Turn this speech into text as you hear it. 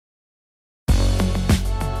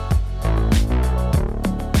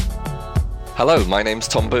Hello, my name's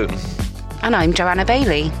Tom Boone. And I'm Joanna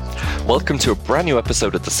Bailey. Welcome to a brand new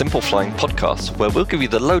episode of the Simple Flying Podcast, where we'll give you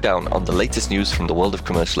the lowdown on the latest news from the world of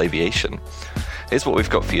commercial aviation. Here's what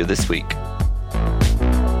we've got for you this week.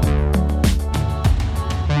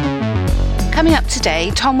 Coming up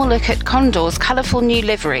today, Tom will look at Condor's colourful new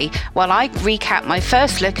livery, while I recap my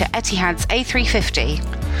first look at Etihad's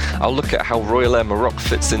A350. I'll look at how Royal Air Maroc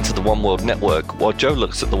fits into the One World network, while Joe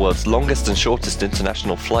looks at the world's longest and shortest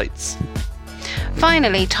international flights.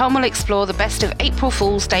 Finally, Tom will explore the best of April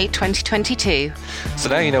Fool's Day 2022. So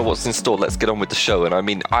now you know what's in store, let's get on with the show. And I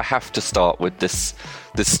mean, I have to start with this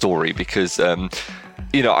story because,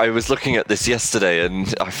 I was looking at this yesterday,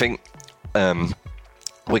 and I think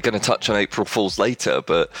we're going to touch on April Fool's later,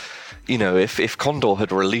 but if Condor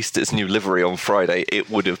had released its new livery on Friday, it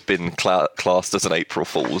would have been classed as an April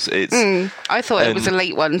Fool's. I thought it was a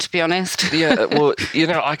late one, to be honest. Yeah, well,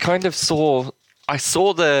 I kind of saw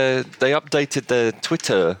they updated their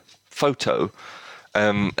Twitter photo,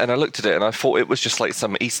 and I looked at it and I thought it was just like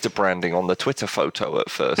some Easter branding on the Twitter photo at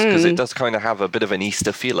first, because it does kind of have a bit of an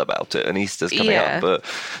Easter feel about it, and Easter's coming up. But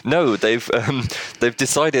no, they've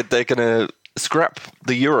decided they're going to scrap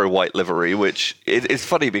the Euro white livery, which is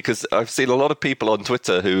funny because I've seen a lot of people on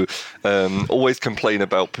Twitter who always complain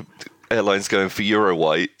about airlines going for Euro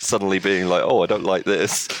white suddenly being like, oh, I don't like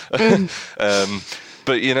this.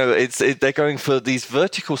 But they're going for these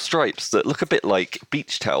vertical stripes that look a bit like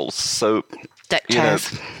beach towels. So deck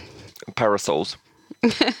chairs, parasols.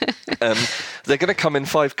 They're going to come in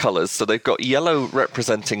 5 colours. So they've got yellow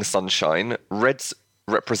representing sunshine, reds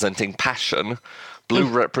representing passion, blue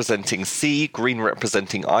representing sea, green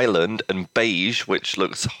representing island, and beige, which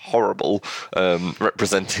looks horrible,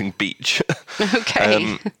 representing beach.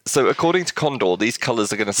 Okay. So according to Condor, these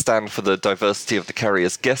colours are going to stand for the diversity of the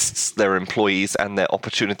carrier's guests, their employees, and their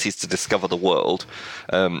opportunities to discover the world,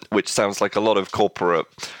 which sounds like a lot of corporate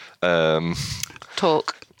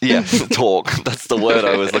talk. Yeah, talk. That's the word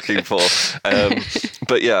I was looking for.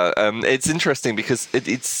 But yeah, it's interesting because it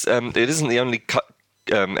isn't the only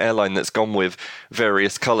airline that's gone with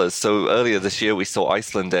various colours. So earlier this year we saw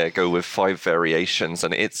Icelandair go with 5 variations,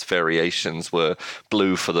 and its variations were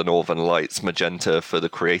blue for the Northern Lights, magenta for the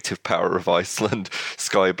creative power of Iceland,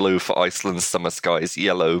 sky blue for Iceland's summer skies,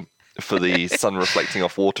 yellow for the sun reflecting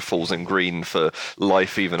off waterfalls, and green for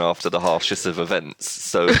life even after the harshest of events.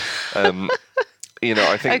 So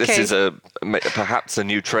I think this is perhaps a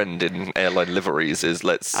new trend in airline liveries.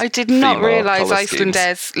 I did not realise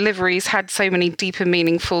Icelandair's liveries had so many deep and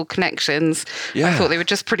meaningful connections. Yeah. I thought they were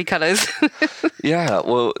just pretty colours. Yeah,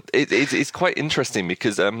 well, it's quite interesting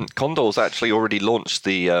because Condor's actually already launched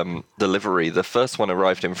the livery. The first one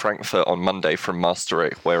arrived in Frankfurt on Monday from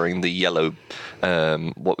Maastricht, wearing the yellow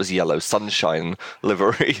sunshine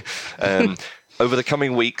livery. Over the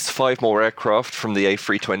coming weeks, 5 more aircraft from the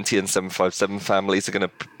A320 and 757 families are going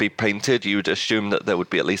to be painted. You'd assume that there would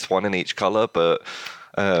be at least one in each colour, but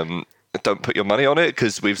don't put your money on it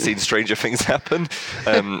because we've seen stranger things happen.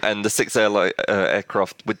 And the 6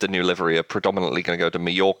 aircraft with the new livery are predominantly going to go to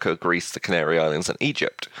Mallorca, Greece, the Canary Islands, and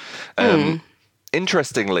Egypt.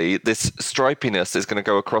 Interestingly, this stripiness is going to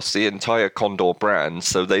go across the entire Condor brand.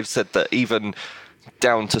 So they've said that even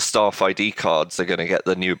down to staff ID cards are going to get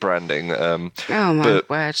the new branding. Oh my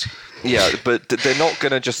word. Yeah, but they're not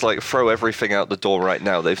going to just throw everything out the door right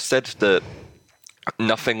now. They've said that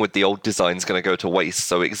nothing with the old design is going to go to waste.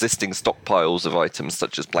 So existing stockpiles of items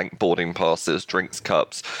such as blank boarding passes, drinks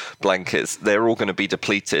cups, blankets, they're all going to be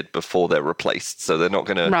depleted before they're replaced. So they're not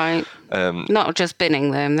going to... Right. Not just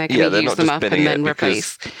binning them. They're going to use them up and then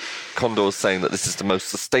replace. Condor's saying that this is the most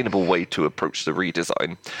sustainable way to approach the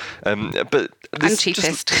redesign. But this and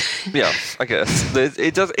cheapest. Yeah, I guess.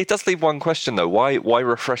 It does leave one question, though. Why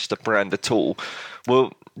refresh the brand at all?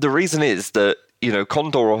 Well, the reason is that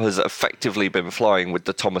Condor has effectively been flying with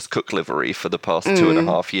the Thomas Cook livery for the past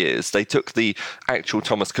 2.5 years. They took the actual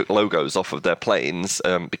Thomas Cook logos off of their planes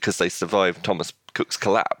because they survived Thomas Cook's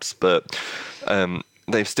collapse, but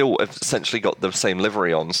they've still essentially got the same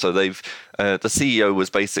livery on. So the CEO was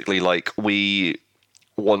basically like, we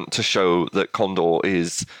want to show that Condor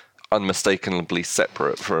is unmistakably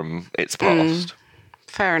separate from its past.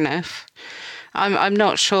 Fair enough. I'm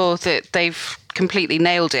not sure that they've completely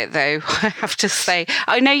nailed it, though. I have to say,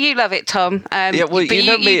 I know you love it, Tom. Yeah, well, but you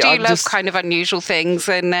know me. You do love kind of unusual things,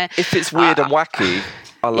 and if it's weird and wacky,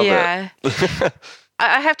 I love it.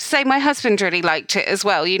 I have to say my husband really liked it as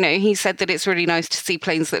well. You know, he said that it's really nice to see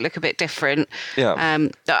planes that look a bit different. Yeah.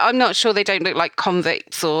 I'm not sure they don't look like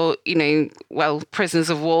convicts or, you know, well, prisoners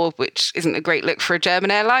of war, which isn't a great look for a German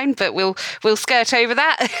airline, but we'll skirt over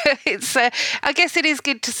that. It's I guess it is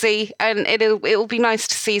good to see, and it'll be nice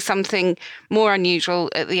to see something more unusual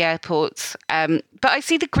at the airports. But I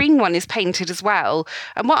see the green one is painted as well.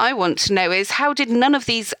 And what I want to know is, how did none of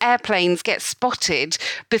these airplanes get spotted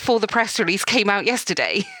before the press release came out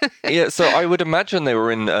yesterday? Yeah, so I would imagine they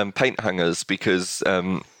were in paint hangers because,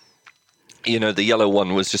 you know, the yellow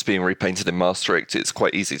one was just being repainted in Maastricht. It's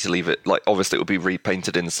quite easy to leave it, like, obviously it will be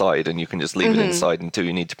repainted inside and you can just leave it inside until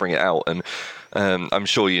you need to bring it out. And I'm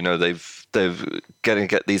sure, you know, they're going to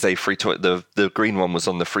get these A320. The green one was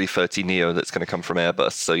on the 330 Neo that's going to come from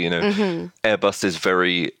Airbus. So, you know, Airbus is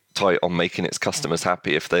very tight on making its customers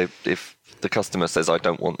happy. If the customer says, I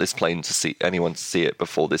don't want this plane to see anyone to see it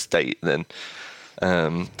before this date, then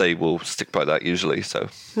they will stick by that usually. So,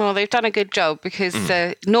 well, they've done a good job, because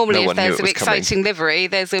normally if there's an exciting livery,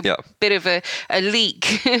 there's a bit of a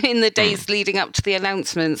leak in the days leading up to the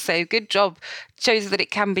announcement. So good job. Shows that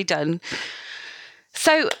it can be done.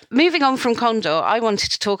 So moving on from Condor, I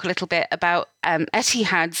wanted to talk a little bit about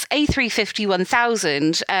Etihad's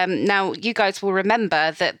A350-1000. Now, you guys will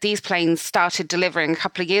remember that these planes started delivering a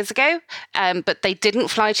couple of years ago, but they didn't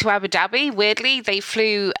fly to Abu Dhabi. Weirdly, they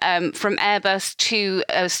flew from Airbus to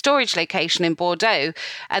a storage location in Bordeaux,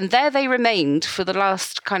 and there they remained for the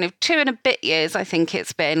last kind of 2 and a bit years, I think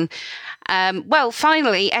it's been. Well,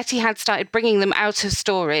 finally, Etihad started bringing them out of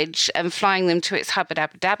storage and flying them to its hub at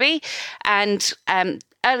Abu Dhabi. And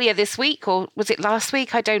earlier this week, or was it last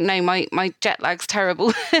week? I don't know. My jet lag's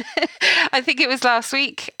terrible. I think it was last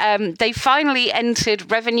week. They finally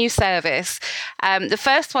entered revenue service. The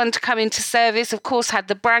first one to come into service, of course, had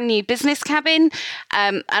the brand new business cabin,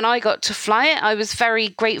 and I got to fly it. I was very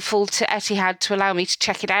grateful to Etihad to allow me to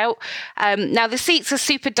check it out. Now, the seats are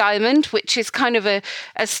Super Diamond, which is kind of a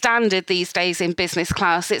standard these days in business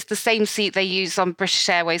class. It's the same seat they use on British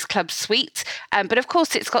Airways Club Suite, but of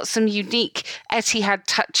course, it's got some unique Etihad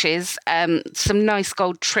touches, some nice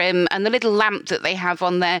gold trim, and the little lamp that they have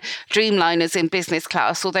on their Dreamliners in business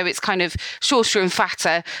class, although it's kind of shorter and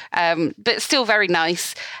fatter, but still very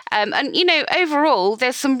nice. And, you know, overall,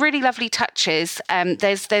 there's some really lovely touches.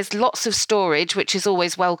 There's lots of storage, which is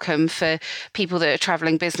always welcome for people that are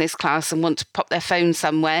travelling business class and want to pop their phone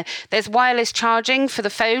somewhere. There's wireless charging for the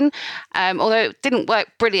phone, although it didn't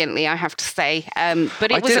work brilliantly, I have to say.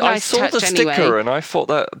 But it was a nice touch anyway. I saw the sticker, and I thought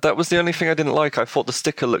that was the only thing I didn't like. I thought the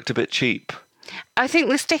sticker looked a bit cheap. I think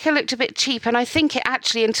the sticker looked a bit cheap, and I think it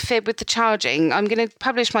actually interfered with the charging. I'm going to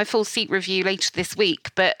publish my full seat review later this week,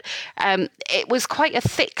 but it was quite a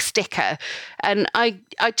thick sticker, and I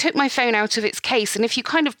took my phone out of its case, and if you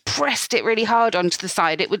kind of pressed it really hard onto the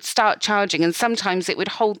side, it would start charging, and sometimes it would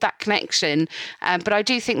hold that connection. But I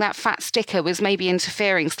do think that fat sticker was maybe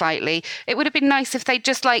interfering slightly. It would have been nice if they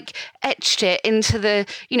just like etched it into the,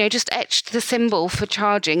 you know, just etched the symbol for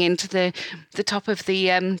charging into the top of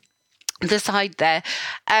the side there.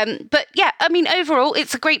 But yeah, I mean, overall,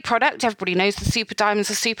 it's a great product. Everybody knows the Super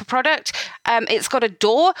Diamond's a super product. It's got a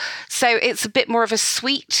door, so it's a bit more of a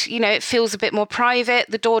suite. You know, it feels a bit more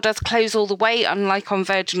private. The door does close all the way, unlike on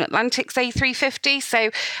Virgin Atlantic's A350.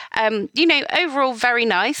 So, you know, overall, very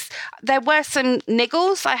nice. There were some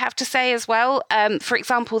niggles, I have to say, as well. For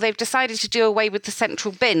example, they've decided to do away with the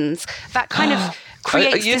central bins. That kind of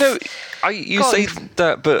creates you say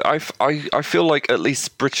that, but I feel like at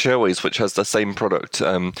least British Airways, which has the same product,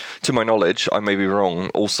 to my knowledge, I may be wrong,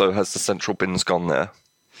 also has the central bins gone there.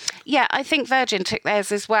 Yeah, I think Virgin took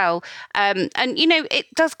theirs as well. And, you know, it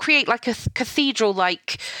does create like a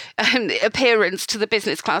cathedral-like appearance to the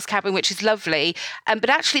business class cabin, which is lovely.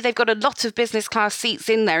 But actually, they've got a lot of business class seats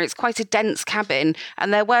in there. It's quite a dense cabin.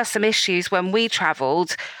 And there were some issues when we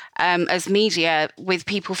travelled as media with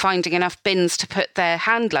people finding enough bins to put their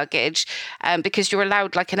hand luggage, because you're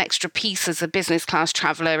allowed like an extra piece as a business class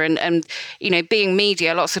traveller, and you know, being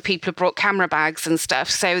media, lots of people have brought camera bags and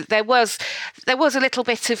stuff, so there was a little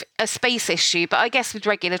bit of a space issue, but I guess with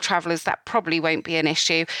regular travellers that probably won't be an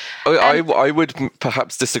issue. I would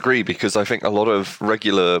perhaps disagree, because I think a lot of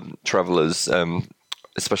regular travellers,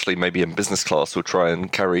 especially maybe in business class, will try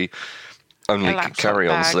and carry only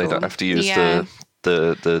carry-on, so they don't have to use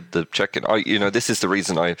the check-in. This is the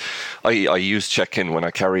reason I use check-in when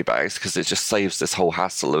I carry bags, because it just saves this whole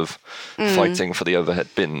hassle of fighting for the overhead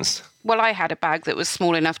bins. Well, I had a bag that was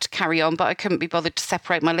small enough to carry on, but I couldn't be bothered to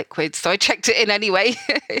separate my liquids, so I checked it in anyway.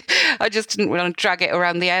 I just didn't want to drag it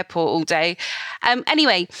around the airport all day.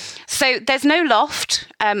 Anyway, so there's no loft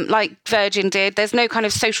like Virgin did. There's no kind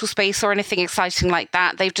of social space or anything exciting like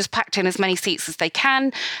that. They've just packed in as many seats as they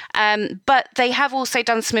can. But they have also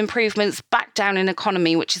done some improvements back down in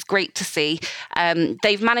economy, which is great to see.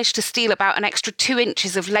 They've managed to steal about an extra 2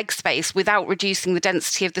 inches of leg space without reducing the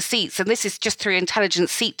density of the seats. And this is just through intelligent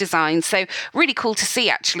seat design. So really cool to see,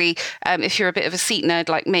 actually, if you're a bit of a seat nerd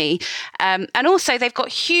like me. And also they've got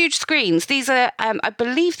huge screens. These are, I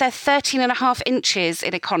believe they're 13.5 inches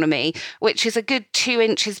in economy, which is a good 2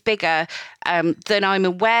 inches bigger than I'm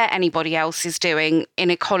aware anybody else is doing in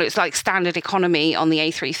economy. It's like standard economy on the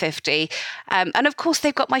A350. And of course,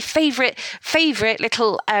 they've got my favourite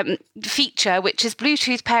little feature, which is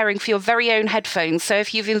Bluetooth pairing for your very own headphones. So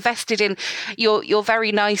if you've invested in your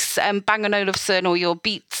very nice Bang & Olufsen or your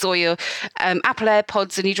Beats or your Apple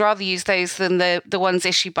AirPods, and you'd rather use those than the ones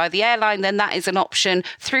issued by the airline, then that is an option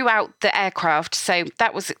throughout the aircraft. So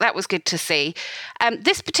that was good to see.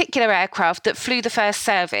 This particular aircraft that flew the first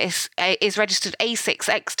service is registered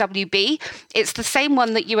A6XWB. It's the same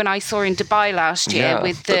one that you and I saw in Dubai last year.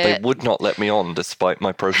 But they would not let me on despite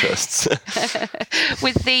my protests.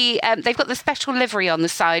 With they've got the special livery on the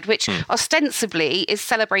side, which ostensibly is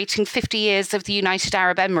celebrating 50 years of the United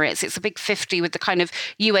Arab Emirates. It's a big 50 with the kind of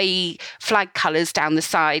UAE flag colours down the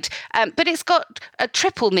side. But it's got a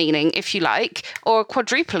triple meaning, if you like, or a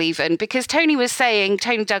quadruple even, because Tony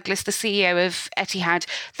Douglas, the CEO of Etihad,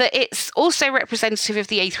 that it's also representative of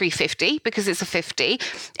the A350 because it's a 50.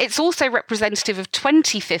 It's also representative of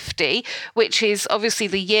 2050, which is obviously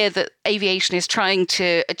the year that aviation is trying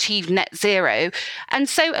to achieve net zero. And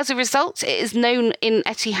so as a result, it is known in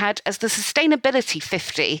Etihad as the Sustainability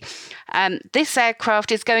 50. This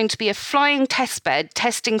aircraft is going to be a flying testbed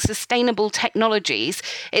testing sustainable technologies.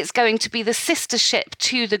 It's going to be the sister ship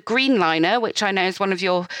to the Greenliner, which I know is one of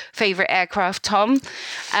your favourite aircraft, Tom.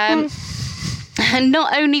 And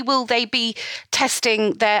not only will they be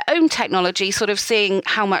testing their own technology, sort of seeing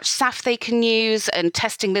how much SAF they can use and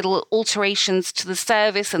testing little alterations to the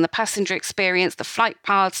service and the passenger experience, the flight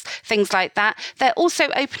paths, things like that. They're also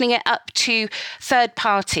opening it up to third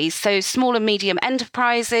parties, so small and medium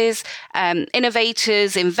enterprises,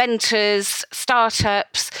 innovators, inventors,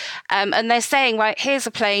 startups. And they're saying, right, here's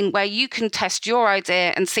a plane where you can test your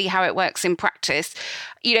idea and see how it works in practice.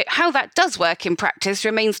 How that does work in practice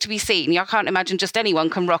remains to be seen. I can't imagine just anyone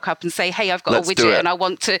can rock up and say, hey, I've got a widget and I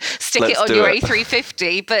want to stick it on your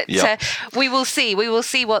A350. But we will see. We will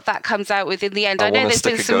see what that comes out with in the end. I know there's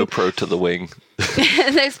been some GoPro to the wing.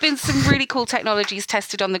 There's been some really cool technologies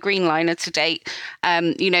tested on the Greenliner to date,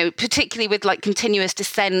 particularly with like continuous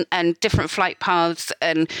descent and different flight paths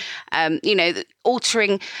and,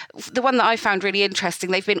 altering. The one that I found really interesting,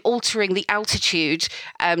 they've been altering the altitude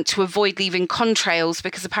to avoid leaving contrails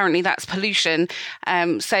because apparently that's pollution.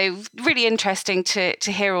 So really interesting to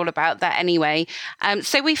hear all about that anyway.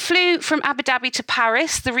 So we flew from Abu Dhabi to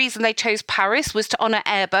Paris. The reason they chose Paris was to honour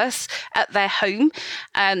Airbus at their home.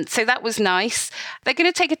 So that was nice. They're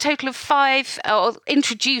going to take a total of 5, or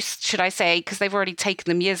introduced, should I say, because they've already taken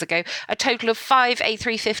them years ago, a total of 5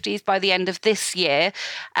 A350s by the end of this year.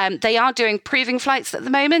 They are doing proving flights at the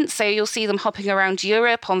moment, so you'll see them hopping around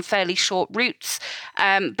Europe on fairly short routes.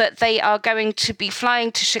 But they are going to be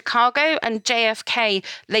flying to Chicago and JFK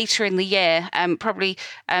later in the year, probably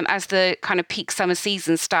as the kind of peak summer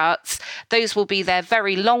season starts. Those will be their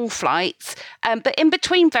very long flights. But in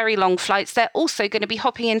between very long flights, they're also going to be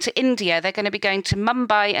hopping into India. They're going to be going to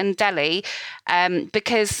Mumbai and Delhi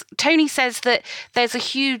because Tony says that there's a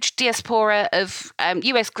huge diaspora of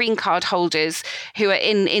US green card holders who are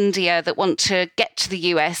in India that want to get to the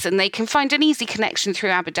US, and they can find an easy connection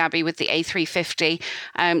through Abu Dhabi with the A350.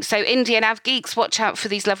 So Indian Av geeks, watch out for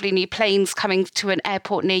these lovely new planes coming to an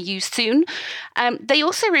airport near you soon. They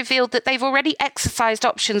also revealed that they've already exercised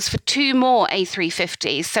options for 2 more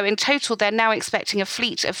A350s. So in total, they're now expecting a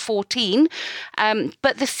fleet of 14.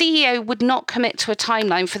 But the CEO would not commit to a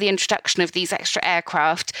timeline for the introduction of these extra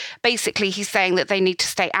aircraft. Basically, he's saying that they need to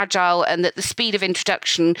stay agile and that the speed of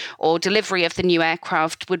introduction or delivery of the new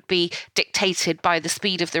aircraft would be dictated by the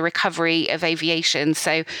speed of the recovery of aviation.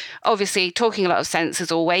 So obviously talking a lot of sense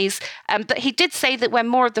as always. But he did say that when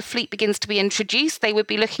more of the fleet begins to be introduced, they would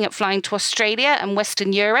be looking at flying to Australia and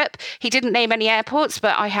Western Europe. He didn't name any airports,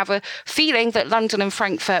 but I have a feeling that London and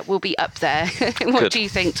Frankfurt will be up there. What do you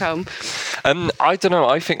think, Tom? I don't know.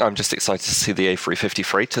 I think I'm just excited to see the A350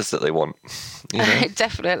 freighters that they want.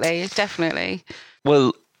 Definitely.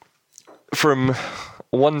 Well, from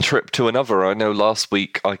one trip to another, I know last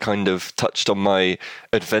week I kind of touched on my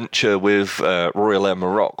adventure with Royal Air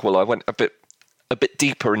Maroc. Well, I went a bit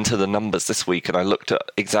deeper into the numbers this week, and I looked at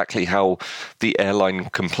exactly how the airline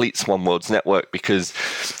completes Oneworld's network, because,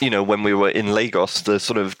 when we were in Lagos, the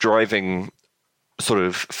sort of driving sort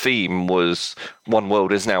of theme was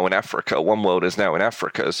Oneworld is now in Africa. Oneworld is now in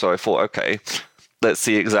Africa. So I thought, okay, let's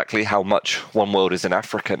see exactly how much Oneworld is in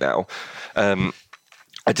Africa now.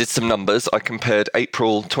 I did some numbers. I compared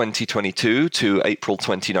April 2022 to April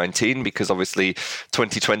 2019, because obviously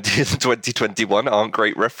 2020 and 2021 aren't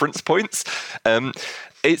great reference points.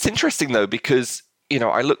 It's interesting, though, because,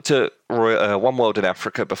 I looked at Oneworld in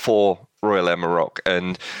Africa before Royal Air Maroc,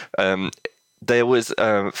 and there was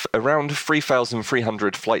around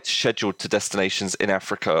 3,300 flights scheduled to destinations in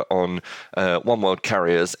Africa on Oneworld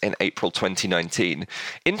carriers in April 2019.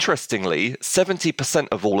 Interestingly, 70%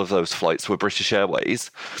 of all of those flights were British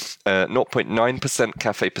Airways, 0.9%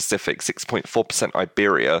 Cathay Pacific, 6.4%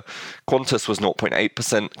 Iberia, Qantas was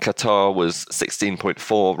 0.8%, Qatar was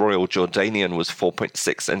 16.4%, Royal Jordanian was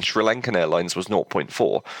 4.6%, and Sri Lankan Airlines was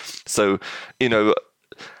 0.4%. So,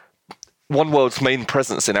 Oneworld's main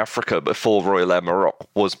presence in Africa before Royal Air Maroc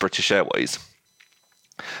was British Airways.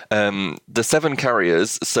 The 7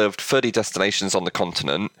 carriers served 30 destinations on the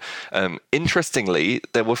continent. Interestingly,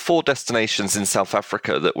 there were 4 destinations in South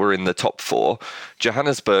Africa that were in the top 4.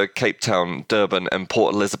 Johannesburg, Cape Town, Durban, and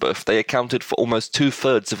Port Elizabeth. They accounted for almost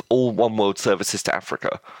 2/3 of all Oneworld services to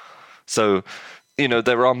Africa. So,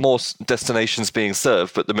 there are more destinations being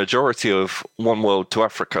served, but the majority of Oneworld to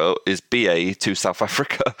Africa is BA to South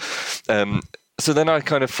Africa. So then I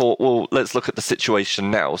kind of thought, well, let's look at the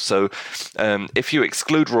situation now. So if you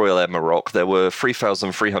exclude Royal Air Maroc, there were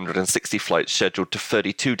 3,360 flights scheduled to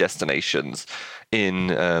 32 destinations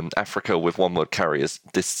in Africa with Oneworld carriers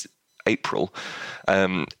this April.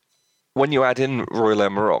 When you add in Royal Air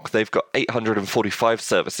Maroc, they've got 845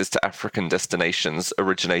 services to African destinations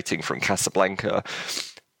originating from Casablanca.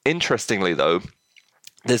 Interestingly, though,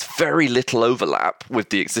 there's very little overlap with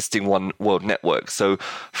the existing Oneworld network. So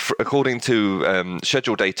according to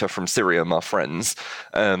schedule data from Cirium, our friends,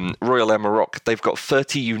 Royal Air Maroc, they've got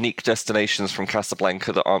 30 unique destinations from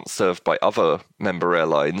Casablanca that aren't served by other member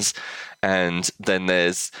airlines. And then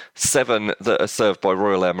there's 7 that are served by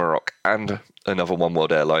Royal Air Maroc and another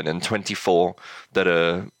Oneworld airline, and 24 that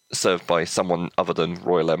are served by someone other than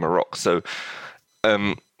Royal Air Maroc. So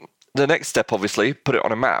the next step, obviously, put it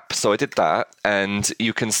on a map. So I did that, and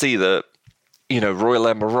you can see that, Royal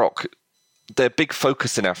Air Maroc, their big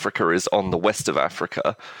focus in Africa is on the west of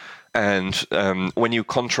Africa. And when you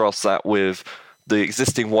contrast that with the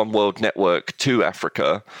existing Oneworld network to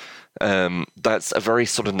Africa, that's a very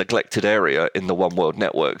sort of neglected area in the Oneworld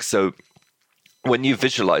network. So when you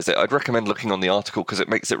visualize it, I'd recommend looking on the article because it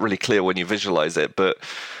makes it really clear when you visualize it. But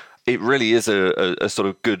it really is a sort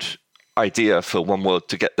of good idea for Oneworld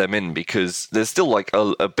to get them in, because there's still like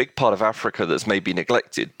a big part of Africa that's maybe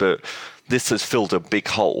neglected, but this has filled a big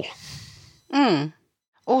hole.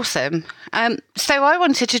 Awesome. So I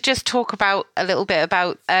wanted to just talk a little bit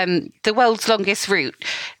about the world's longest route.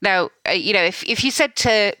 Now, if you said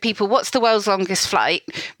to people, what's the world's longest flight?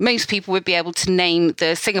 Most people would be able to name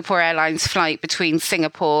the Singapore Airlines flight between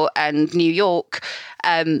Singapore and New York,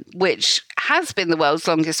 which has been the world's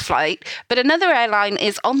longest flight. But another airline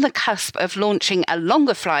is on the cusp of launching a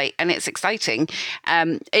longer flight, and it's exciting.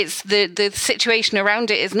 It's the situation around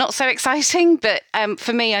it is not so exciting, but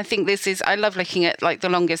for me, I think I love looking at like the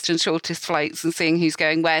longest and shortest flights and seeing who's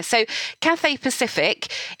going where. So Cathay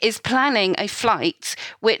Pacific is planning a flight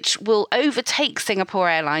which will overtake Singapore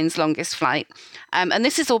Airlines' longest flight. And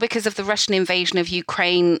this is all because of the Russian invasion of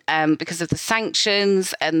Ukraine, because of the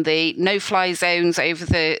sanctions and the no-fly zones over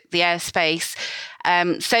the airspace.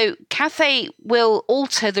 So Cathay will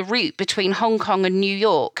alter the route between Hong Kong and New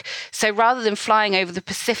York. So rather than flying over the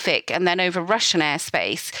Pacific and then over Russian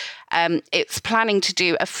airspace, it's planning to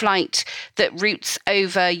do a flight that routes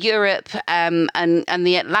over Europe and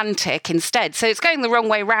the Atlantic instead. So it's going the wrong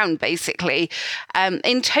way round, basically.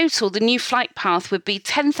 In total, the new flight path would be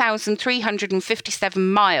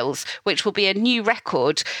 10,357 miles, which will be a new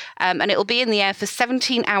record, and it will be in the air for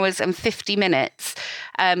 17 hours and 50 minutes.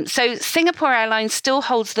 So Singapore Airlines still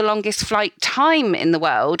holds the longest flight time in the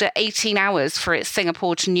world at 18 hours for its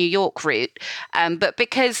Singapore to New York route. But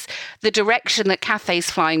because the direction that Cathay's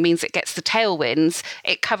flying means means it gets the tailwinds,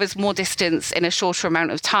 it covers more distance in a shorter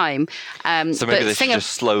amount of time. So maybe they should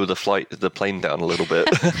just slow the plane down a little bit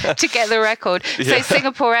to get the record. Yeah. So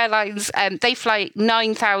Singapore Airlines, they fly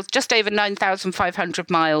just over 9,500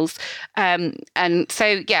 miles, and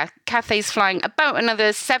so Cathay's flying about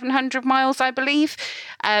another 700 miles, I believe.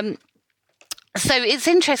 So it's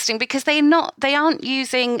interesting because they aren't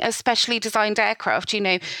using a specially designed aircraft.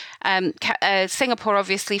 Singapore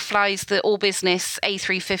obviously flies the all-business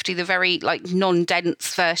A350, the very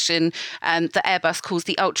non-dense version that Airbus calls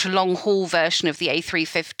the ultra-long-haul version of the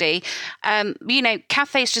A350.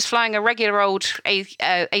 Cathay's just flying a regular old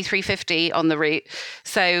A350 on the route.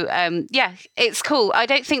 So, it's cool. I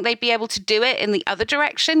don't think they'd be able to do it in the other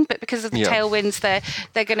direction, but because of the tailwinds,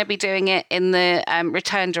 they're going to be doing it in the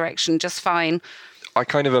return direction just fine. I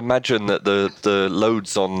kind of imagine that the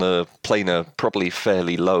loads on the plane are probably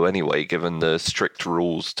fairly low anyway, given the strict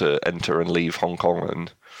rules to enter and leave Hong Kong.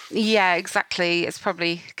 Yeah, exactly. It's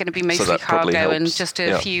probably going to be mostly cargo and just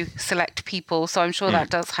a few select people. So I'm sure that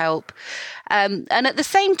does help. And at the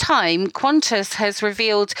same time, Qantas has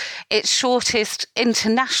revealed its shortest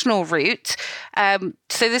international route.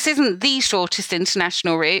 So this isn't the shortest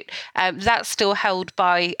international route. That's still held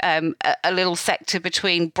by a little sector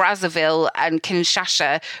between Brazzaville and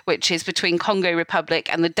Kinshasa, which is between Congo Republic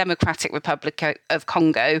and the Democratic Republic of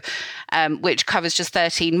Congo, which covers just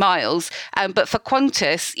 13 miles. But for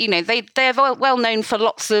Qantas, they're well known for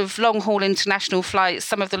lots of long-haul international flights,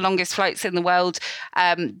 some of the longest flights in the world.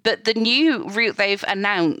 But the new route they've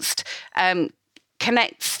announced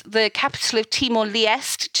connects the capital of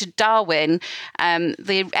Timor-Leste to Darwin.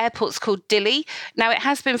 The airport's called Dili. Now, it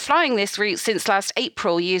has been flying this route since last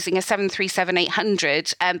April using a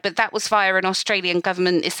 737-800, but that was via an Australian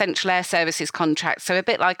government essential air services contract, so a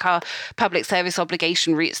bit like our public service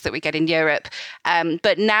obligation routes that we get in Europe.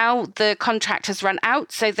 But now the contract has run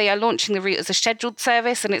out, so they are launching the route as a scheduled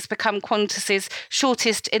service, and it's become Qantas's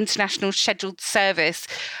shortest international scheduled service.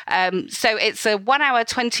 So it's a 1 hour,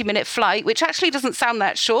 20-minute flight, which actually doesn't sound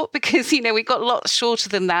that short because, we got lots shorter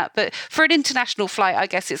than that. But for an international flight, I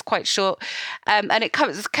guess it's quite short. And it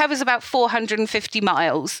covers about 450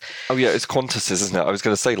 miles. Oh, yeah, it's Qantas, isn't it? I was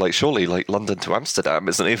going to say, surely, London to Amsterdam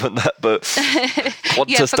isn't even that, but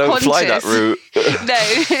Qantas don't Qantas. Fly that route. No,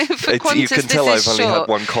 for Qantas, you can tell I've only short. had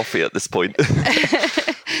one coffee at this point.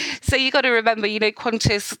 So you got to remember,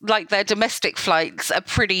 Qantas, like their domestic flights, are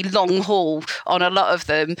pretty long haul on a lot of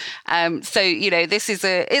them. So this is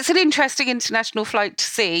it's an interesting international flight to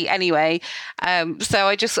see anyway. So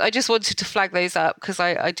I just wanted to flag those up because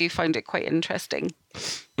I do find it quite interesting.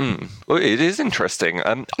 Well, it is interesting.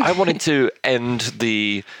 I wanted to end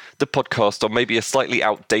the podcast on maybe a slightly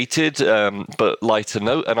outdated but lighter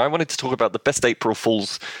note, and I wanted to talk about the best April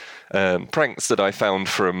Fool's pranks that I found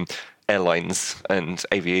from airlines and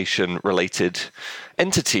aviation-related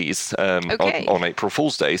entities on April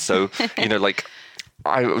Fool's Day. So,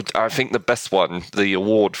 I think the best one, the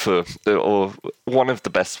award or one of the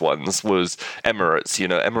best ones was Emirates.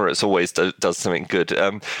 Emirates always does something good.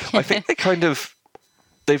 I think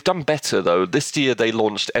they've done better, though. This year they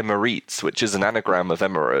launched Emirates, which is an anagram of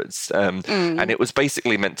Emirates. And it was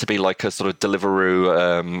basically meant to be like a sort of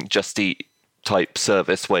Deliveroo, Just Eat type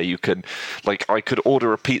service where you can, I could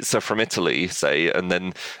order a pizza from Italy, say, and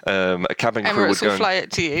then a cabin crew would go fly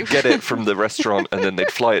it to you. Get it from the restaurant, and then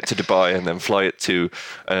they'd fly it to Dubai, and then fly it to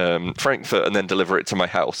Frankfurt, and then deliver it to my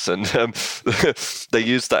house. And they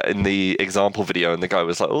used that in the example video, and the guy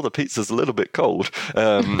was like, "Oh, the pizza's a little bit cold."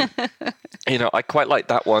 I quite like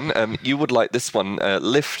that one. You would like this one.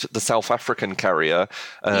 Lyft, the South African carrier,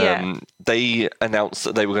 they announced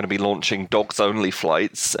that they were going to be launching dogs-only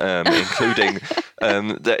flights, including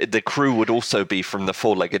the crew would also be from the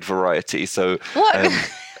four-legged variety. So,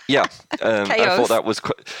 I thought that was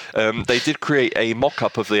they did create a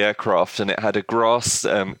mock-up of the aircraft, and it had a grass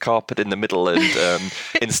carpet in the middle, and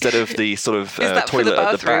instead of the sort of toilet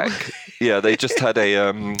at the back, they just had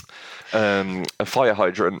a fire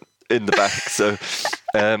hydrant in the back. So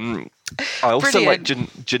I also like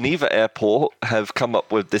Geneva Airport have come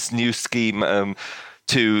up with this new scheme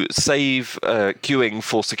to save queuing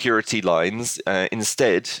for security lines.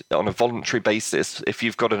 Instead, on a voluntary basis, if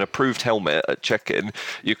you've got an approved helmet at check-in,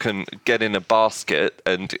 you can get in a basket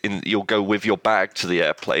and you'll go with your bag to the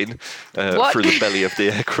airplane through the belly of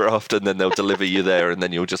the aircraft, and then they'll deliver you there, and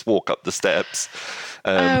then you'll just walk up the steps.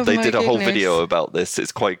 They did a whole video about this.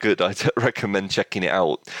 It's quite good. I'd recommend checking it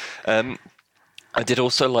out. I did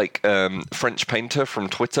also like French Painter from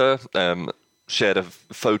Twitter shared a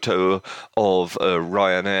photo of a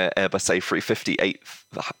Ryanair Airbus A350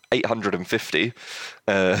 850.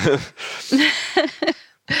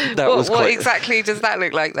 What exactly does that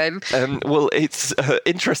look like then? Well, it's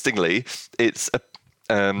interestingly, it's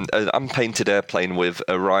an unpainted airplane with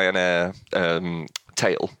a Ryanair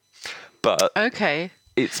tail, but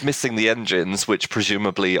it's missing the engines, which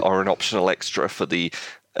presumably are an optional extra for the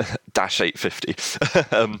Dash 850,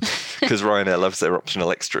 because Ryanair loves their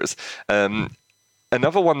optional extras.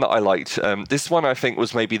 Another one that I liked, this one I think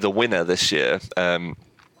was maybe the winner this year.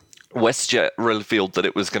 WestJet revealed that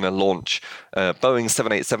it was going to launch Boeing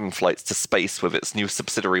 787 flights to space with its new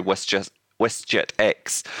subsidiary WestJet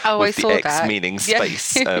X, with the X that. Meaning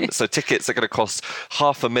space. So tickets are going to cost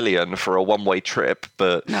 $500,000 for a one-way trip,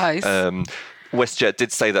 but nice. WestJet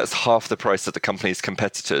did say that's half the price of the company's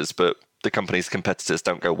competitors, but the company's competitors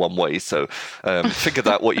don't go one way, so figure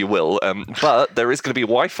that what you will. But there is going to be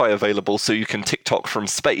Wi-Fi available, so you can TikTok from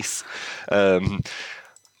space.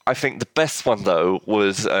 I think the best one, though,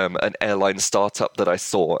 was an airline startup that I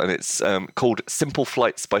saw, and it's called Simple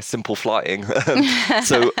Flights by Simple Flying.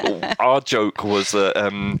 So our joke was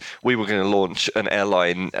that we were going to launch an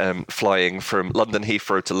airline flying from London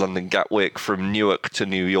Heathrow to London Gatwick, from Newark to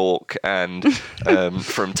New York, and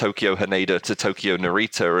from Tokyo Haneda to Tokyo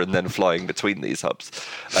Narita, and then flying between these hubs,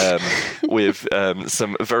 with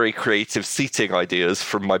some very creative seating ideas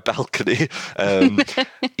from my balcony.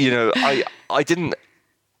 I didn't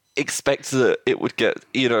expect that it would get,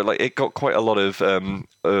 it got quite a lot of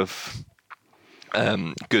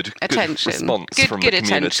good response from the community.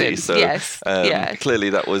 Attention. So yes. Clearly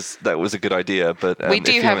that was a good idea. But we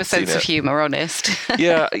do have a sense of humour, honest.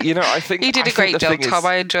 Yeah, I think you did a great job, Tom.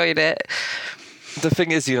 I enjoyed it. The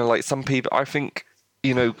thing is, like some people, I think,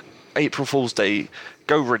 April Fool's Day,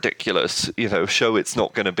 go ridiculous. Show it's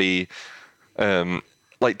not going to be.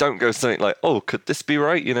 Don't go something like, oh, could this be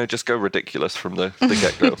right? Just go ridiculous from the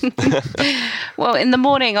get-go. Well, in the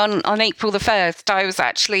morning on April the 1st, I was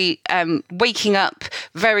actually waking up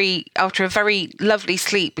after a very lovely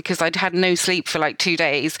sleep, because I'd had no sleep for 2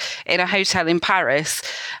 days in a hotel in Paris.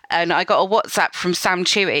 And I got a WhatsApp from Sam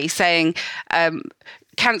Chewy saying,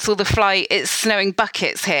 cancel the flight, it's snowing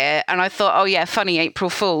buckets here. And I thought, oh yeah, funny April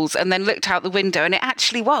Fools, and then looked out the window and it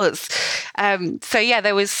actually was.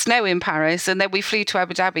 There was snow in Paris, and then we flew to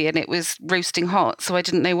Abu Dhabi and it was roasting hot, so I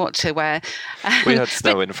didn't know what to wear. We had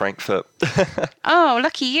snow in Frankfurt. Oh,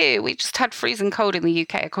 lucky you. We just had freezing cold in the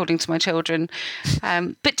UK, according to my children.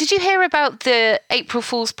 But did you hear about the April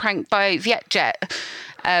Fool's prank by VietJet?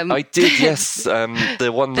 I did, yes.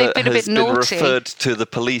 The one that has been referred to the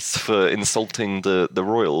police for insulting the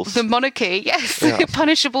royals. The monarchy, yes. Yeah.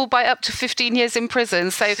 Punishable by up to 15 years in prison.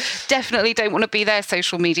 So definitely don't want to be their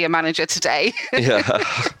social media manager today. Yeah.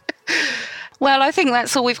 Well, I think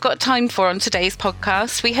that's all we've got time for on today's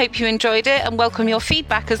podcast. We hope you enjoyed it and welcome your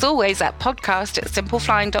feedback, as always, at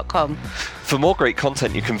podcast@simpleflying.com. For more great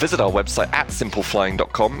content, you can visit our website at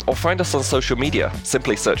simpleflying.com or find us on social media.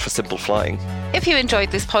 Simply search for Simple Flying. If you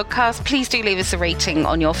enjoyed this podcast, please do leave us a rating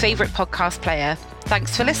on your favourite podcast player.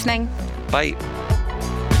 Thanks for listening. Bye.